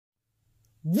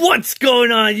What's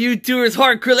going on, YouTubers?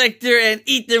 HardCorllector and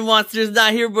Ethan Monster's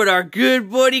not here, but our good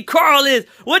buddy Carl is.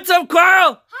 What's up,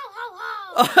 Carl?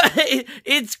 Ho, ho, ho.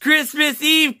 It's Christmas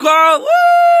Eve, Carl. Woo!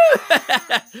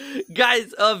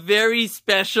 Guys, a very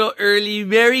special early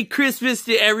Merry Christmas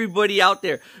to everybody out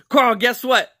there. Carl, guess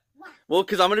what? Well,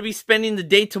 because I'm going to be spending the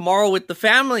day tomorrow with the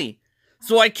family.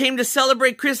 So I came to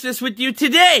celebrate Christmas with you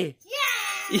today.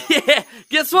 Yeah! Yeah.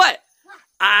 Guess what?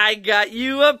 I got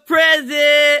you a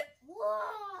present.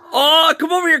 Oh,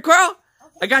 come over here, Carl. Okay.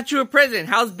 I got you a present.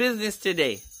 How's business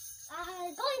today?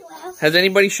 Going well. Has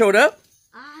anybody showed up?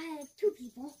 2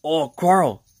 people. Oh,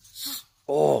 Carl.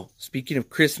 Oh, speaking of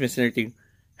Christmas and everything,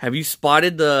 have you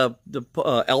spotted the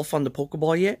elf on the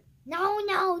Pokeball yet? No.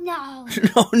 No?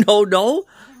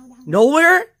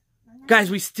 Nowhere? No.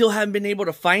 Guys, we still haven't been able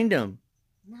to find him.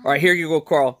 No. All right, here you go,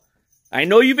 Carl. I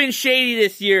know you've been shady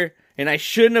this year, and I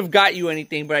shouldn't have got you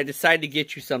anything, but I decided to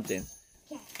get you something.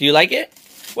 Okay. Do you like it?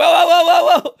 Whoa.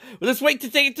 Well, let's wait to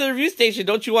take it to the review station.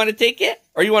 Don't you want to take it?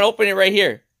 Or you want to open it right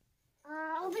here?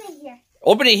 Open it here.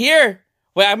 Open it here?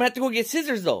 Wait, I'm going to have to go get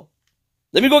scissors, though.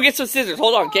 Let me go get some scissors.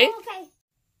 Hold on, okay? Okay.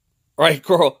 All right,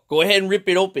 Carl. Go ahead and rip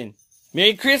it open.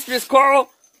 Merry Christmas, Carl.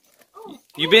 Oh,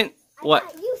 What? I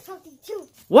got you something, too.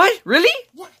 What? Really?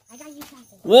 Yeah, I got you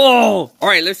something. Whoa. All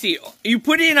right, let's see. You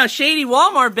put it in a shady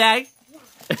Walmart bag.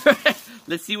 Yeah.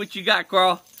 Let's see what you got,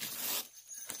 Carl.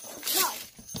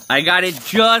 I got it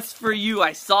just for you.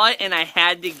 I saw it and I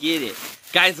had to get it.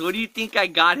 Guys, what do you think I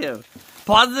got him?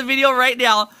 Pause the video right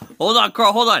now. Hold on,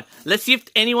 Carl, hold on. Let's see if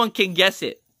anyone can guess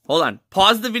it. Hold on.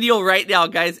 Pause the video right now,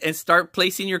 guys, and start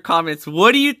placing your comments.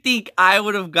 What do you think I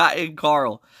would have gotten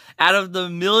Carl? Out of the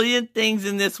million things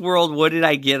in this world, what did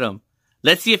I get him?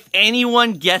 Let's see if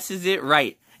anyone guesses it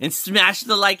right. And smash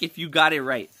the like if you got it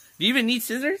right. Do you even need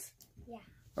scissors? Yeah.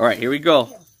 All right, here we go.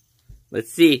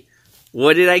 Let's see.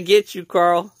 What did I get you,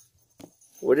 Carl?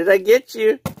 What did I get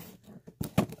you?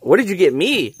 What did you get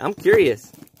me? I'm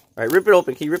curious. All right, rip it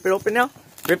open. Can you rip it open now?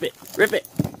 Rip it.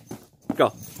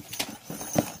 Go.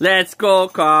 Let's go,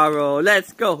 Carl.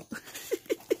 Let's go. You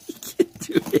can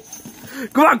do it.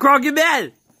 Come on, Carl, get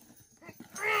mad.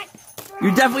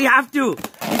 You definitely have to.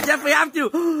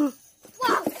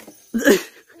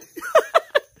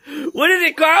 What is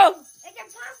it, Carl? It's a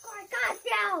popcorn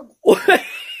costume.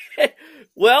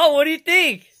 Well, what do you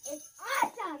think? It's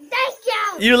awesome. Thank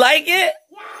you. You like it?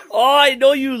 Yeah. Oh, I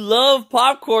know you love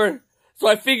popcorn. So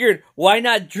I figured, why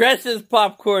not dress as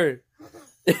popcorn?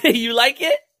 You like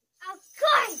it? Of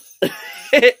course.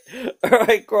 All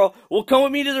right, Carl. Well, come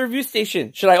with me to the review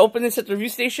station. Should I open this at the review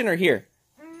station or here?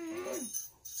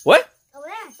 What? Over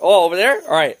there. Oh, over there?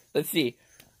 All right, let's see.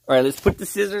 All right, let's put the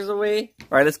scissors away.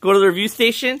 All right, let's go to the review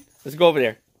station. Let's go over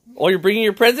there. Oh, you're bringing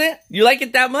your present? You like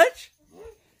it that much?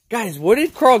 Guys, what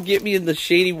did Carl get me in the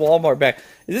shady Walmart bag?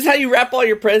 Is this how you wrap all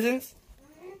your presents?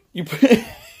 You put it.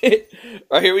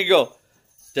 All right, here we go.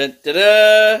 Dun, da,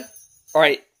 da. All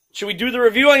right, should we do the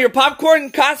review on your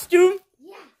popcorn costume?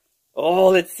 Yeah. Oh,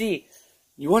 let's see.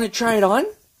 You want to try it on?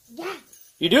 Yeah.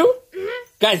 You do?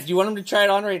 Guys, do you want him to try it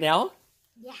on right now?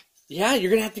 Yeah. Yeah,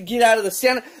 you're going to have to get out of the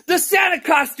Santa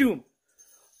costume.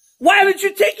 Why haven't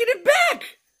you taken it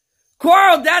back?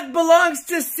 Carl, that belongs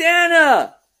to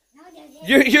Santa.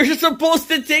 You're supposed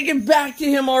to take it back to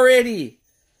him already.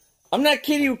 I'm not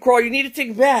kidding you, Carl. You need to take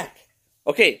it back.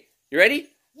 Okay, you ready?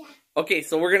 Yeah. Okay,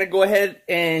 so we're going to go ahead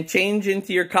and change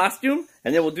into your costume,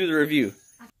 and then we'll do the review.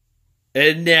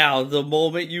 And now, the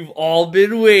moment you've all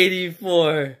been waiting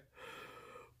for.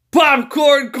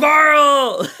 Popcorn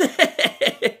Carl!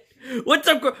 What's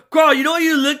up, Carl? You know what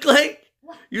you look like?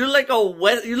 What? You look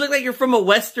like you're from a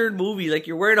Western movie, like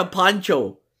you're wearing a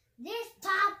poncho. This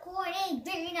popcorn ain't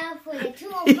big enough for the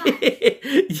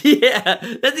 205.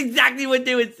 Yeah, that's exactly what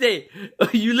they would say.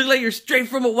 You look like you're straight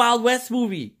from a Wild West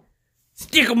movie.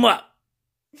 Stick 'em up.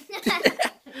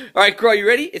 All right, Carl, you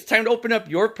ready? It's time to open up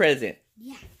your present.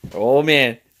 Yeah. Oh,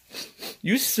 man.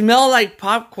 You smell like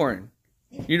popcorn.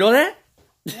 You know that?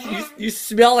 Yeah. You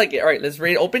smell like it. All right, let's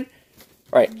ready to open.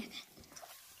 All right.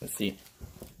 Let's see.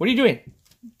 What are you doing?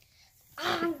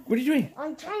 What are you doing?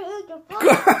 I'm trying to eat the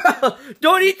popcorn. Carl,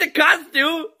 don't eat the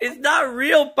costume. It's not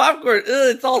real popcorn.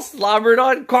 Ugh, it's all slobbered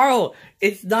on. Carl,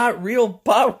 it's not real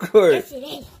popcorn. Yes, it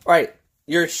is. All right,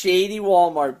 your shady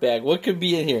Walmart bag. What could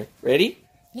be in here? Ready?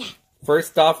 Yeah.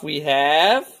 First off, we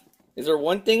have... Is there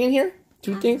one thing in here?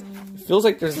 2 things? It feels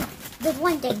like there's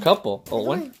one thing. a couple. Oh,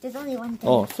 one? There's only one thing.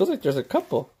 Oh, it feels like there's a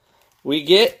couple. We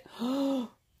get...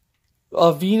 A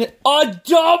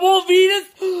double Venus.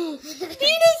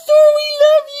 Venusaur, we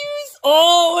love you.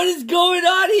 Oh, what is going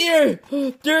on here?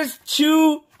 There's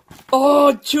two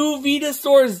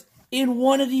Venusaurs in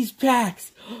one of these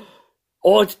packs.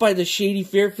 Oh, it's by the Shady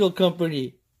Fairfield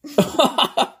Company.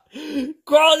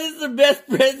 Carl, this is the best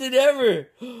present ever.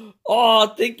 Oh,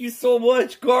 thank you so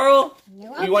much, Carl.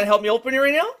 You want to help me open it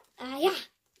right now? Yeah.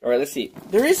 All right, let's see.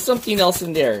 There is something else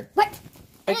in there. What?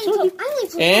 I told you.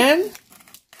 And?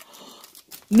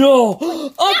 No.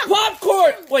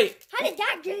 Popcorn. Wait. How did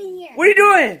that get in here? What are you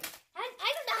doing?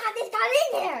 I don't know how this got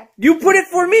in there. You put it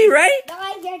for me, right? No,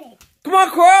 I get it. Come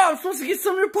on, Carl. I'm supposed to get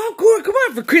some of your popcorn. Come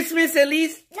on, for Christmas at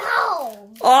least. No.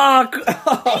 Oh, I didn't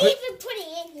even put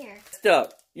it in here. Messed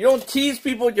up. You don't tease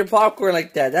people with your popcorn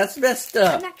like that. That's messed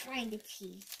up. I'm not trying to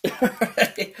tease.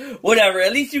 Whatever.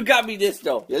 At least you got me this,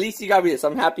 though. At least you got me this.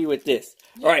 I'm happy with this.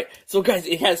 Yeah. All right. So, guys,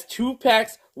 it has 2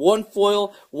 packs, 1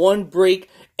 foil, 1 break,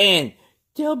 and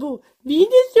double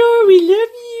Venusaur. We love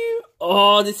you.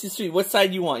 Oh, this is sweet. What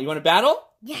side you want? You want to battle?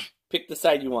 Yeah. Pick the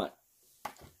side you want.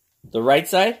 The right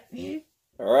side?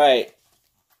 Mm-hmm. All right.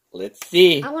 Let's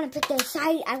see. I want to pick the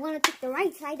side. I want to pick the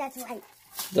right side. That's right.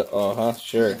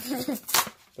 Sure.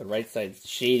 The right side's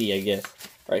Shady, I guess.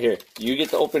 Right here. You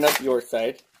get to open up your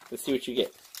side. Let's see what you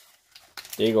get.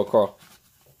 There you go, Carl.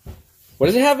 What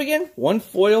does it have again? 1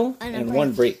 foil and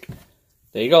 1 break.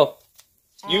 There you go.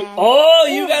 You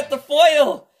got the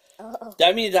foil. Oh.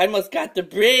 That means I must got the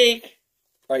break.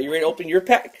 All right, you ready to open your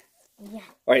pack? Yeah.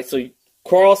 All right, so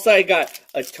Carl's side got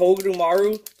a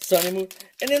Togedemaru, Sun and Moon.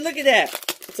 And then look at that.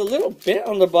 It's a little bent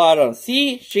on the bottom.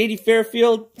 See? Shady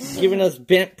Fairfield giving us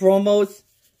bent promos.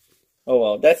 Oh,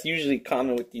 well. That's usually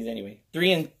common with these anyway.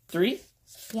 3 and 3?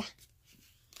 Yeah.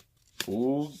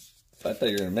 Ooh. I thought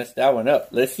you were going to mess that one up.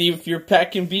 Let's see if your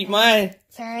pack can beat mine.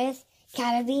 ARIS,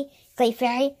 Caterpie,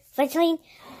 Clefairy, Fletchling,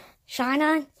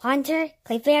 Sharnon, Haunter,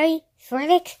 Clefairy,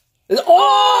 Swirlix.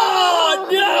 Oh,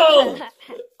 no!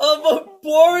 Of a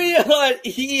Boreon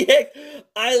EX.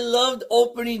 I loved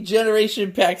opening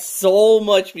generation packs so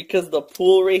much because the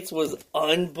pull rates was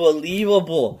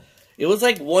unbelievable. It was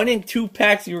like 1 in 2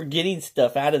 packs you were getting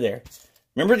stuff out of there.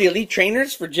 Remember the Elite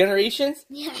Trainers for Generations?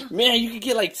 Yeah. Man, you could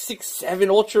get like 6, 7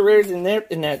 ultra rares in there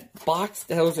in that box.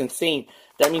 That was insane.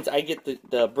 That means I get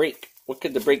the break. What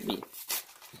could the break be?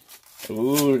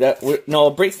 Ooh, no,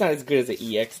 break's not as good as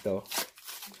the EX though.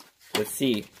 Let's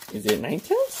see. Is it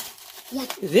Ninetales? Yeah.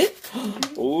 Is it?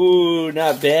 Ooh,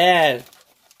 not bad.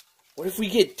 What if we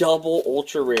get double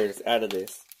ultra rares out of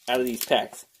this? Out of these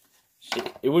packs?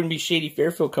 It wouldn't be Shady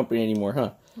Fairfield Company anymore,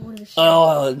 huh?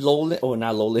 Oh, Lowland. Oh,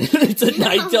 not Lowland. It's a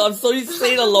Ninetales. I'm so used to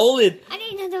saying a Lowland. I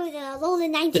didn't know there was a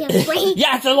Lowland Ninetales break.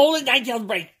 Yeah, it's a Lowland Ninetales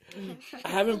break. I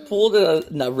haven't pulled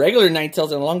a regular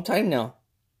Ninetales in a long time now.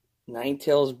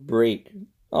 Ninetales break.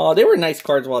 Oh, they were nice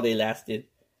cards while they lasted.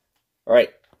 All right.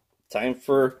 Time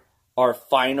for our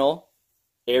final.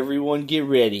 Everyone get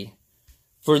ready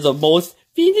for the most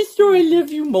Venusaur I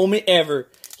love you moment ever.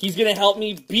 He's going to help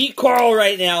me beat Carl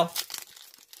right now.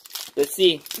 Let's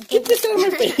see. Get this out of my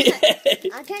face.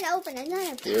 I'm trying to open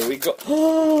it. Here we go.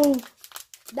 Oh,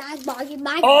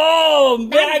 Magmar.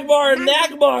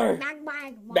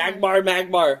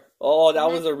 Oh,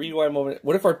 that was a rewind moment.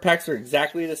 What if our packs are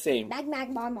exactly the same?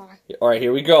 Magmar. All right,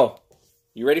 here we go.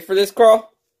 You ready for this, Carl?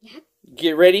 Yeah.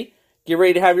 Get ready. Get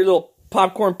ready to have your little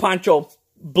popcorn poncho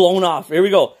blown off. Here we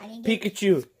go.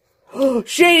 Pikachu.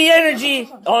 Shady energy.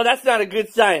 Oh, that's not a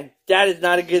good sign. That is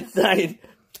not a good sign.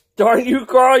 Darn you,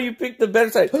 Carl. You picked the better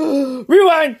side.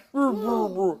 Rewind.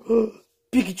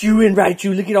 Pikachu and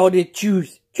Raichu. Look at all the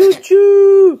chews.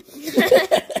 Choo-choo.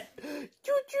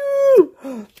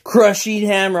 Choo-choo. Crushing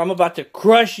hammer. I'm about to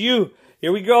crush you.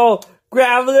 Here we go.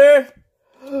 Graveler.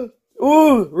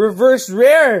 Ooh, reverse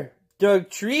rare. Doug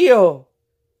Trio.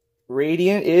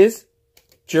 Radiant is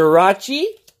Jirachi.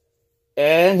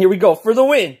 And here we go for the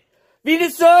win.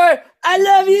 Venusaur, I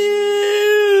love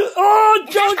you! Oh,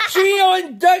 Doug Trio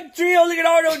and Doug Trio. Look at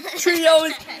all those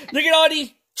trios. Look at all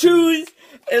these chews.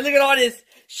 And look at all this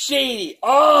Shady.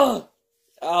 Oh,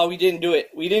 we didn't do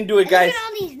it. We didn't do it, guys. Look at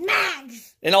all these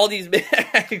mags. And all these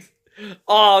bags.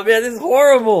 Oh, man, this is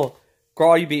horrible.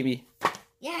 Carl, you beat me.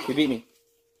 Yeah. You beat me.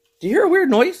 Do you hear a weird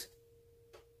noise?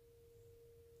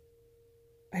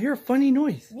 I hear a funny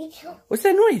noise. Me too. What's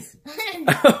that noise?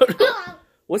 Hello.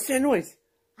 What's that noise?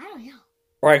 I don't know.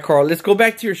 All right, Carl, let's go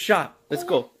back to your shop. Let's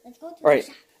go. Let's go to All right. the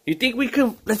shop. You think we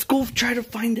could... Let's go try to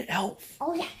find the elf.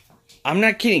 Oh, yeah. I'm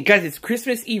not kidding. Guys, it's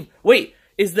Christmas Eve. Wait,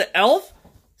 is the elf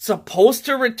supposed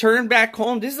to return back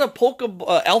home? This is a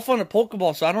elf on a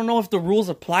Pokeball, so I don't know if the rules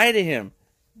apply to him.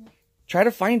 Try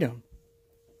to find him.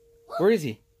 Where is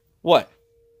he? What?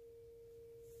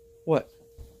 What?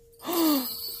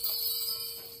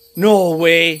 No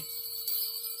way.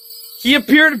 He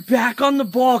appeared back on the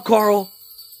ball, Carl.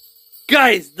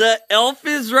 Guys, the elf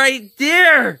is right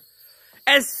there.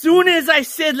 as soon as I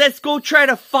said, let's go try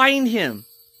to find him,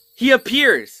 he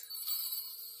appears.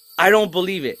 I don't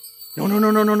believe it. No,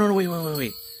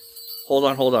 wait. Hold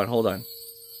on.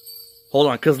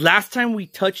 Because last time we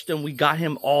touched him, we got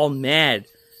him all mad.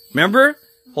 Remember?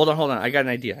 Hold on. I got an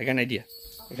idea.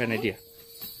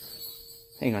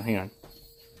 Hang on.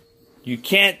 You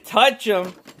can't touch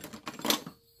him.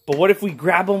 But what if we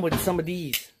grab him with some of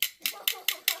these?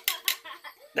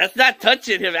 That's not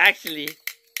touching him, actually.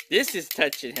 This is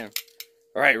touching him.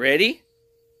 All right, ready?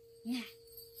 Yeah.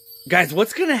 Guys,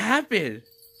 what's going to happen?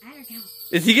 I don't know.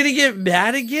 Is he going to get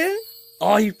mad again?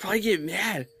 Oh, he'd probably get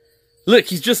mad. Look,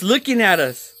 he's just looking at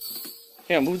us.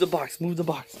 Yeah, move the box.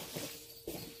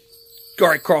 All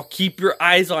right, Carl, keep your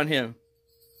eyes on him.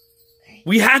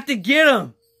 We have to get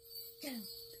him.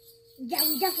 Yeah,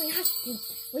 we definitely have to.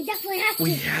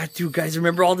 We have to, guys.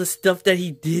 Remember all the stuff that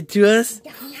he did to us?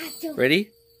 We definitely have to.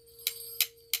 Ready?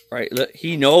 All right, look,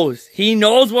 he knows. He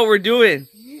knows what we're doing.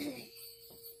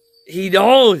 He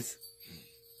knows.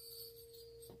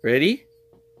 Ready?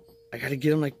 I gotta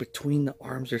get him like between the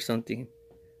arms or something.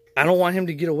 I don't want him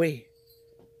to get away.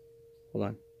 Hold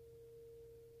on.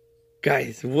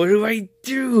 Guys, what do I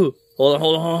do? Hold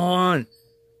on.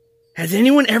 Has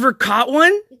anyone ever caught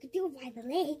one? We could do it by the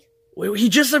leg. Wait, he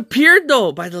just appeared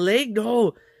though. By the leg?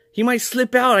 No. He might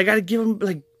slip out. I gotta give him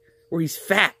like where he's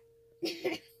fat.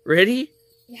 Ready?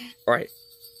 Yeah. Alright.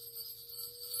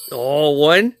 Oh,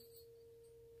 1,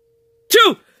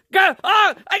 2. Go!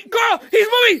 Carl! He's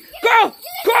moving! Carl!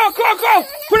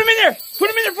 Put him in there!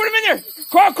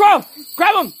 Carl!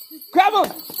 Grab him! Okay, let's go.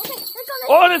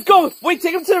 Oh, let's go! Wait,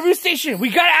 take him to the roof station. We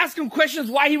gotta ask him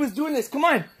questions why he was doing this. Come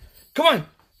on.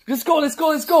 Let's go.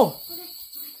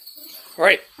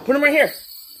 Alright, put him right here.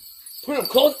 Put him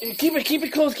close. Keep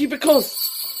it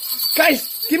close.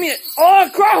 Guys, give me it. Oh,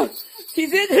 Carl!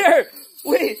 He's in here!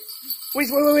 Wait.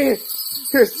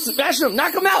 Here, smash him.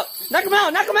 Knock him out.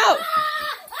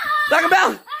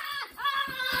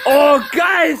 Oh,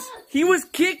 guys! He was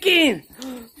kicking.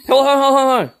 Hold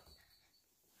on.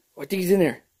 Oh, I think he's in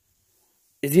there.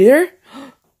 Is he there?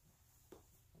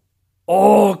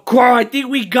 Oh, Carl, I think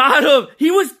we got him.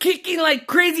 He was kicking like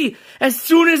crazy. As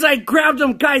soon as I grabbed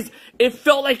him, guys, it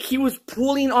felt like he was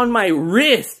pulling on my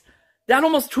wrist. That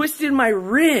almost twisted my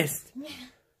wrist.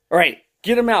 All right,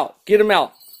 get him out.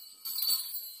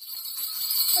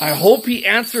 I hope he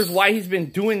answers why he's been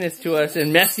doing this to us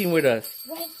and messing with us.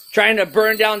 Trying to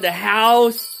burn down the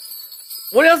house.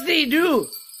 What else did he do?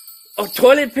 Oh,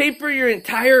 toilet paper your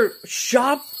entire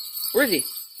shop? Where is he?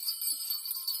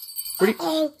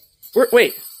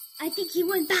 Wait. I think he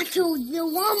went back to the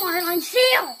Walmart on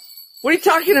sale. What are you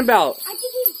talking about? I think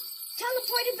he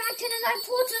teleported back to the North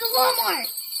Pole to the Walmart.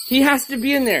 He has to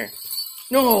be in there.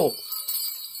 No.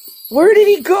 Where did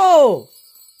he go?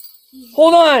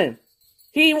 Hold on.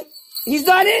 He's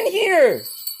not in here.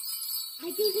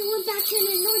 I think he went back to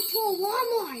the North Pole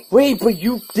Walmart. Wait, but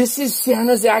this is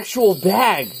Santa's actual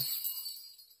bag.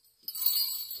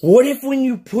 What if when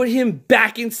you put him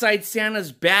back inside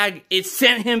Santa's bag, it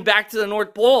sent him back to the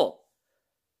North Pole?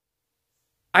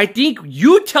 I think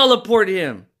you teleported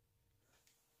him.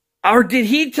 Or did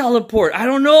he teleport? I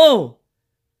don't know.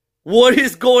 What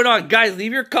is going on? Guys,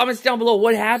 leave your comments down below.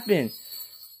 What happened?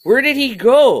 Where did he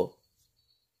go?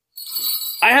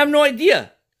 I have no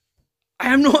idea.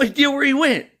 Where he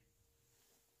went.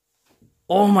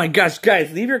 Oh my gosh,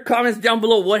 guys, leave your comments down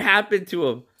below. What happened to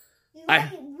him? We've already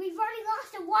lost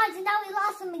him once, and now we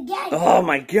lost him again. Oh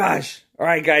my gosh. All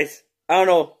right, guys. I don't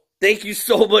know. Thank you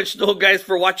so much, though, guys,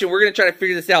 for watching. We're going to try to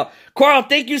figure this out. Carl,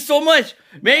 thank you so much.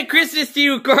 Merry Christmas to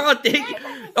you, Carl. Thank you.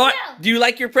 Oh, do you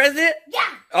like your present? Yeah.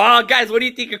 Oh, guys, what do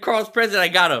you think of Carl's present I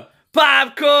got him?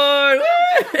 Popcorn!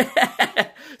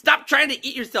 Stop trying to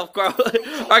eat yourself, Carl.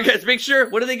 All right, guys, make sure.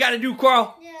 What do they got to do,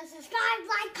 Carl? Yeah, subscribe,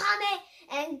 like, comment,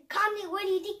 and comment where do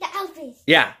you think the elf is.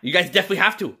 Yeah, you guys definitely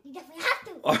have to. You definitely have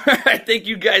to. All right, thank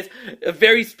you, guys. A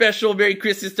very special Merry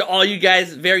Christmas to all you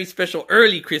guys. Very special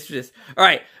early Christmas. All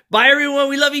right, bye, everyone.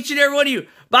 We love each and every one of you.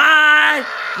 Bye.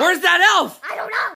 Where's that elf? I don't know.